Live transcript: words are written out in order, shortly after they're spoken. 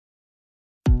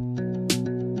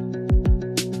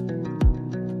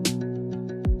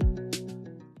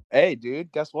Hey,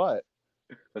 dude, guess what?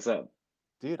 What's up?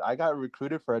 Dude, I got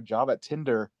recruited for a job at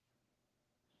Tinder.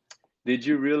 Did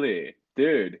you really?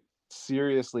 Dude.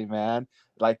 Seriously, man.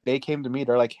 Like they came to me,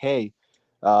 they're like, "Hey,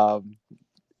 um,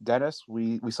 Dennis,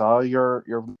 we saw you're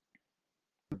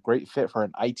a great fit for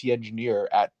an IT engineer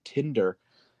at Tinder.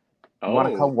 You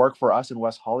want to come Oh, work for us in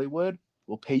West Hollywood?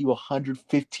 We'll pay you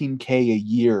 115K a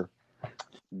year."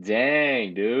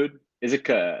 dang, dude. Is it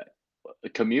a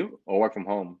commute or work from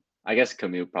home? I guess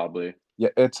commute probably. Yeah,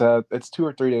 it's 2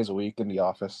 or 3 days a week in the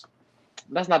office.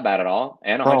 That's not bad at all.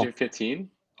 And Bro, 115?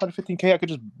 115K, I could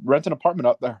just rent an apartment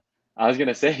up there. I was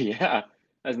gonna say, yeah,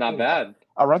 that's not Dude, bad.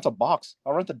 I'll rent a box.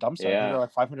 I'll rent a dumpster. I pay Yeah.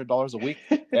 like $500 a week,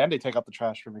 and they take out the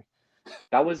trash for me.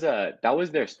 That was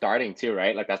their starting too,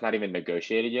 right? Like that's not even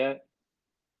negotiated yet.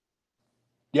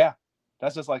 Yeah,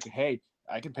 that's just like, hey,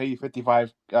 I can pay you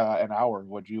 55 an hour.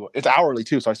 Would you? It's hourly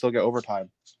too, so I still get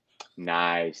overtime.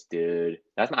 Nice, dude.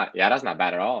 That's not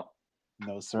bad at all.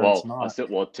 No, sir, it's Well, not.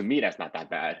 well, to me, that's not that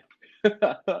bad.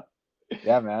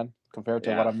 Yeah, man. Compared to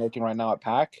what Yeah, I'm making right now at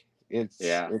Pack, it's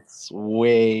yeah. it's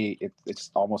way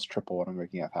it's almost triple what I'm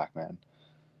making at Pack, man.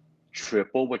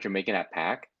 Triple what you're making at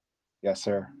Pack? Yes,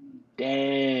 sir.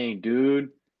 Dang, dude.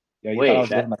 Yeah, you thought I Wait, was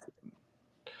living that like,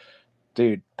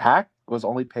 dude. Pack was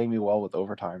only paying me well with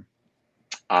overtime,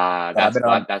 but I've that's been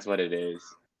on. that's what it is.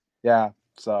 Yeah,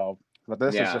 so but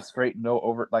this is Yeah. just straight no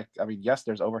over. Like, I mean, yes,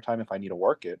 there's overtime if I need to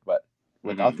work it, but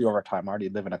without Hmm. the overtime, I already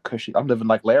live in a cushy. I'm living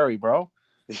like Larry, bro.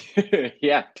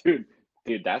 Yeah, dude.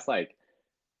 Dude, that's like,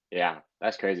 yeah,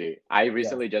 that's crazy. I Yeah.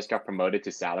 recently just got promoted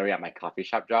to salary at my coffee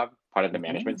shop job, part of the Ooh,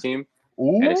 management team,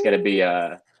 and it's gonna be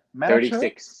ooh, manager,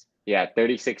 36, yeah,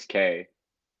 36K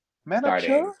manager.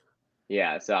 starting.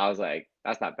 Yeah, so I was like,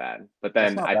 that's not bad. But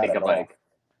That's then not I bad think at of all. like,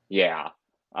 yeah,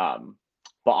 um,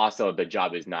 but also the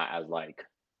job is not as like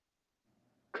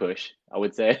cush, I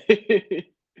would say.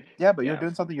 Yeah, but you're Yeah.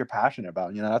 doing something you're passionate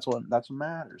about. That's what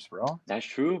matters, bro. That's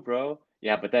true, bro.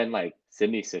 Yeah, but then like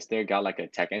Sydney's sister got like a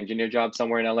tech engineer job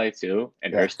somewhere in LA too,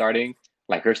 and Yeah, her starting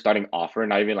offer,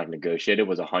 not even like negotiated,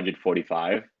 was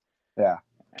 145. yeah,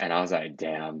 And I was like,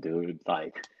 damn, dude,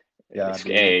 like, yeah, it's,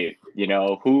 dude. hey,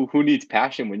 who needs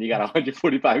passion when you got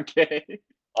 145K?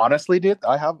 Honestly, dude,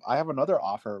 I have another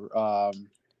offer,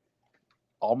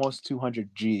 almost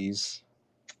 200 G's,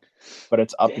 but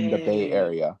it's up in the Bay Dang.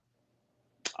 Area.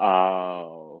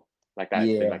 Oh, like that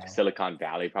in like Yeah, Silicon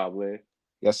Valley, probably.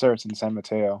 yes, sir. It's in San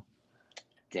Mateo.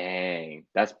 Dang,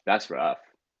 that's rough.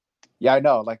 Yeah, I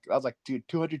know. Like I was like, dude,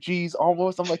 200 G's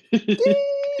almost. I'm like, ding.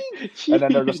 And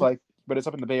then they're just like, but it's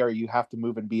up in the Bay Area. You have to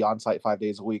move and be on site 5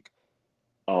 days a week.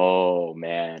 Oh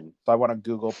man. So I want to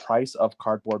Google price of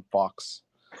cardboard box.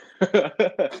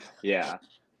 Yeah.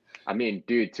 I mean,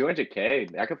 dude,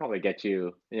 200K, that could probably get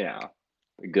you, a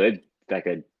good, like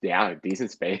a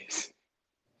decent space.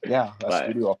 Yeah, a But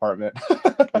studio apartment.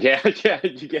 yeah, yeah,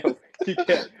 you get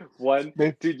one,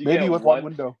 maybe, dude, you maybe get with one one,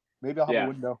 window. Maybe I'll have a yeah,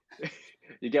 window.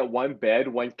 you get one bed,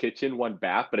 one kitchen, one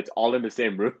bath, but it's all in the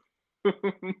same room.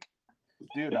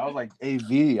 Dude, I was like,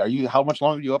 AV, are you? How much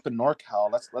longer are you up in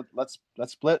NorCal? Let's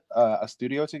split a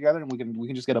studio together, and we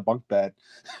can just get a bunk bed.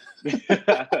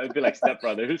 It'd be like Step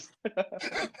Brothers.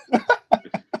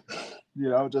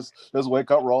 Just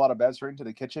wake up, roll out of bed, straight into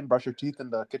the kitchen, brush your teeth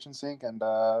in the kitchen sink, and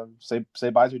say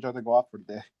bye to each other, go off for the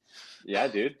day. Yeah,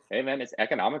 dude. Hey, man, it's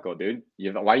economical, dude.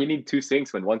 Why you need two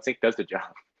sinks when one sink does the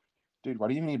job? Dude, what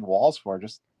do you need walls for?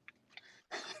 Just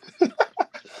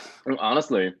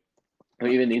Honestly, who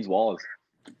even needs walls?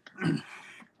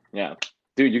 Yeah.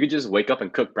 Dude, you could just wake up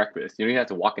and cook breakfast. You don't even have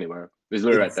to walk anywhere. It's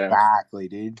literally right there. exactly,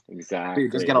 dude.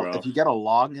 Dude, just Exactly, get a if bro. you get a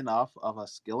long enough of a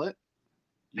skillet,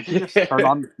 you can just turn Yeah.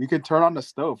 on you can turn on the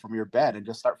stove from your bed and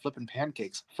just start flipping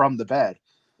pancakes from the bed.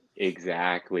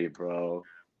 Exactly, bro.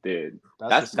 Dude,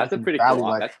 That's the that's a Silicon pretty Valley cool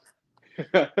life.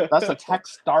 that's That's a tech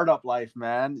startup life,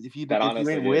 man. that If you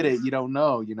honestly ain't with it, is. you don't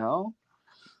know, you know?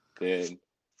 Dude.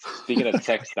 Speaking of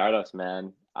tech startups,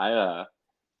 man,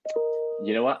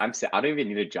 you know what? I'm set. I don't even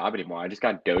need a job anymore. I just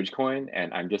got Dogecoin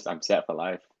and I'm set for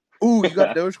life. Ooh, you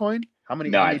got Dogecoin? How many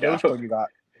No, how I many don't. Dogecoin you got?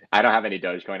 I don't have any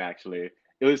Dogecoin actually.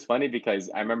 It was funny because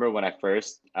I remember when I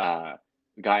first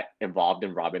got involved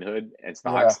in Robinhood and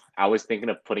Yeah. stocks, I was thinking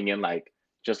of putting in like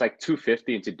just like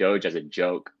 250 into Doge as a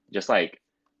joke, just like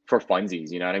for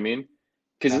funsies, you know what I mean?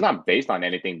 Because Yeah. it's not based on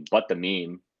anything but the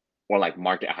meme or like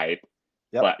market hype.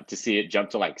 Yep. But to see it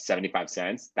jump to like 75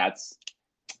 cents, that's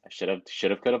I could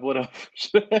have, would have.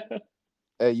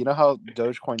 Hey, you know how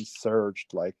Dogecoin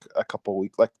surged like a couple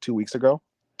weeks, like 2 weeks ago,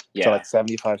 to Yeah, like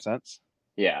 75 cents?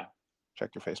 yeah.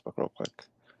 Check your Facebook real quick.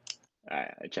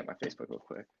 I check my Facebook real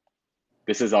quick.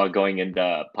 This is all going in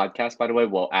the podcast, by the way.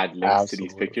 We'll add links to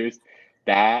these Absolutely. pictures.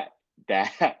 That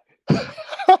that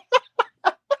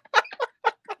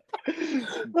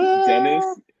Dennis,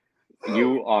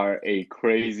 you are a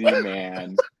crazy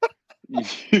man. You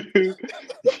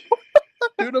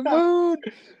To the moon,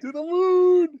 to the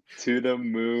moon. to the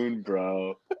moon,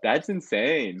 bro. That's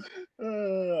insane.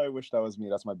 I wish that was me.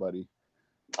 That's my buddy.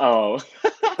 Oh.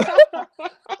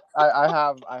 I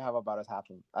have about half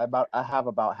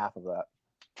of that.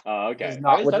 Oh, Which is okay.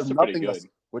 not, That's still pretty good.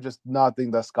 which is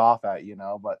nothing to scoff at, you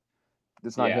know. But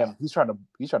it's not Yeah. him. He's trying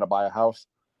to buy a house.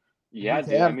 Yeah,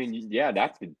 He dude. I can. mean, yeah,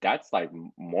 that's like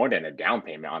more than a down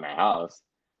payment on a house.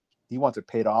 He wants it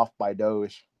paid off by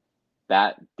Doge.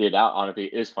 That honestly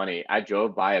is funny. I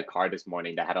drove by a car this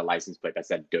morning that had a license plate that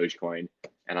said Dogecoin,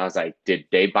 and I was like, did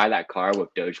they buy that car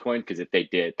with Dogecoin? Because if they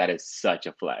did, that is such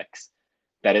a flex.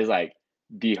 That is like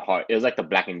the hard. It was like the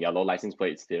black and yellow license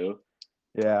plates too.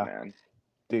 Yeah, Man,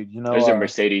 dude. there's a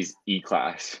Mercedes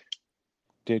E-Class.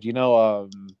 Dude, Game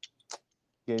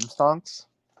Stonks.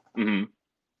 Mm-hmm.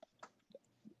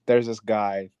 There's this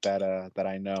guy that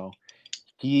I know.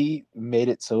 He made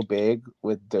it so big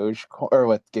with Dogecoin or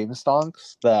with Game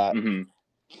Stonks that Mm-hmm.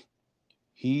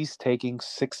 he's taking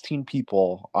 16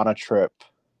 people on a trip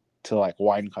to like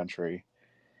wine country,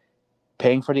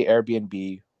 paying for the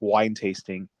Airbnb, wine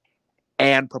tasting,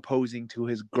 and proposing to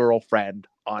his girlfriend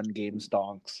on Game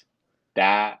Stonks.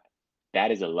 That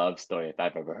is a love story if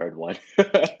I've ever heard one.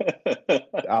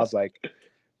 I was like,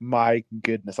 my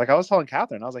goodness. Like I was telling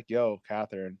Catherine, I was like, yo,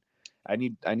 Catherine, I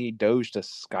need Doge to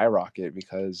skyrocket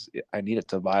because I need it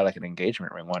to buy like an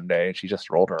engagement ring one day. And she just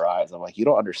rolled her eyes. I'm like, you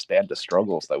don't understand the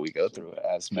struggles that we go through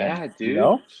as men. Yeah, dude. You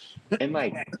know? And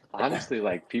like honestly,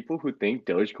 like people who think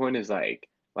Dogecoin is like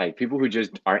people who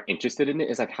just aren't interested in it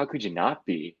is like, how could you not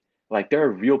be? Like there are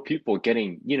real people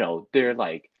getting, they're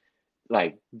like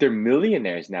they're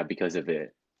millionaires now because of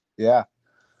it. Yeah.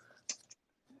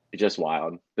 It's just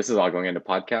wild. This is all going into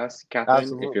podcast, Catherine.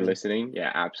 Absolutely. If you're listening,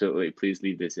 yeah, absolutely. Please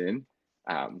leave this in.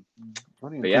 What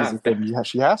do you But yeah.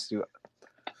 she has to.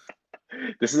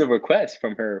 This is a request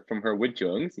from her Wood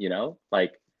Jones, Or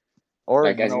like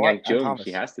you as know in what? Yang Jones,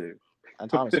 she has to. And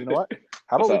Thomas, you know what?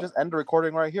 How What's about we up? just end the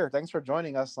recording right here? Thanks for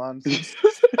joining us on. Thanks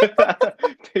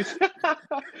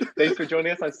for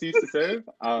joining us on Cease to Serve.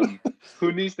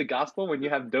 Who needs the gospel when you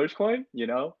have Dogecoin?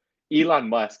 Elon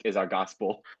Musk is our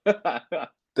gospel.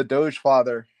 The Doge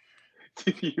Father.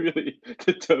 He really,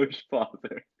 the Doge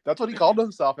Father. That's what he called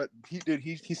himself. He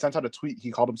sent out a tweet.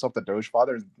 He called himself the Doge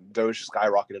Father, and Doge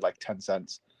skyrocketed like 10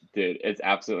 cents. Dude, it's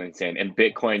absolutely insane. And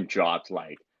Bitcoin dropped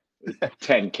like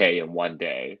 10K in one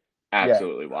day.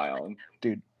 Absolutely wild.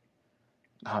 Dude.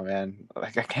 Oh man,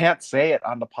 like I can't say it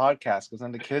on the podcast because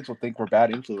then the kids will think we're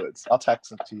bad influence. I'll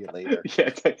text it to you later. Yeah,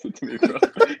 text it to me, bro.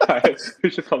 All right,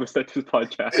 we should probably start this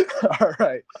podcast. All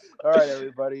right,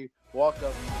 everybody,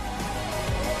 welcome.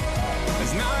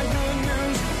 It's not good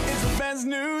news, it's the best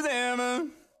news